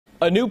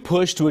A new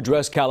push to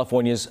address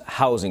California's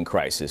housing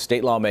crisis.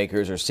 State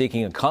lawmakers are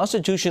seeking a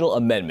constitutional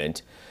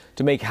amendment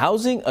to make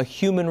housing a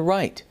human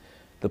right.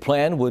 The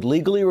plan would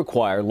legally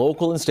require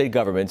local and state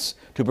governments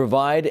to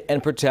provide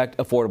and protect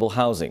affordable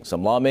housing.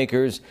 Some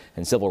lawmakers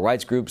and civil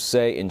rights groups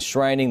say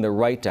enshrining the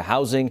right to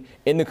housing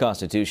in the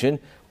Constitution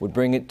would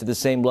bring it to the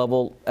same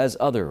level as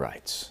other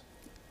rights.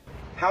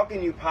 How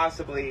can you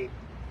possibly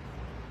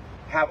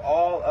have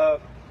all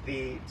of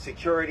the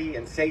security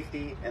and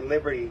safety and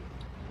liberty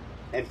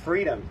and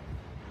freedom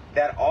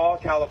that all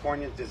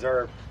Californians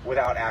deserve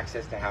without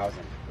access to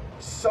housing?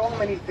 So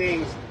many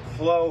things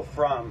flow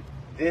from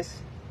this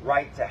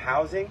right to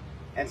housing,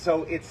 and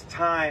so it's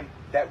time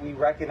that we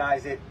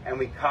recognize it and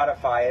we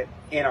codify it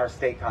in our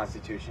state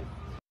constitution.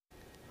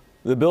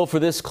 The bill for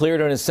this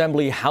cleared an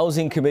Assembly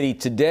Housing Committee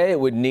today. It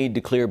would need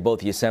to clear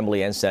both the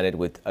Assembly and Senate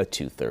with a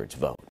 2/3 vote.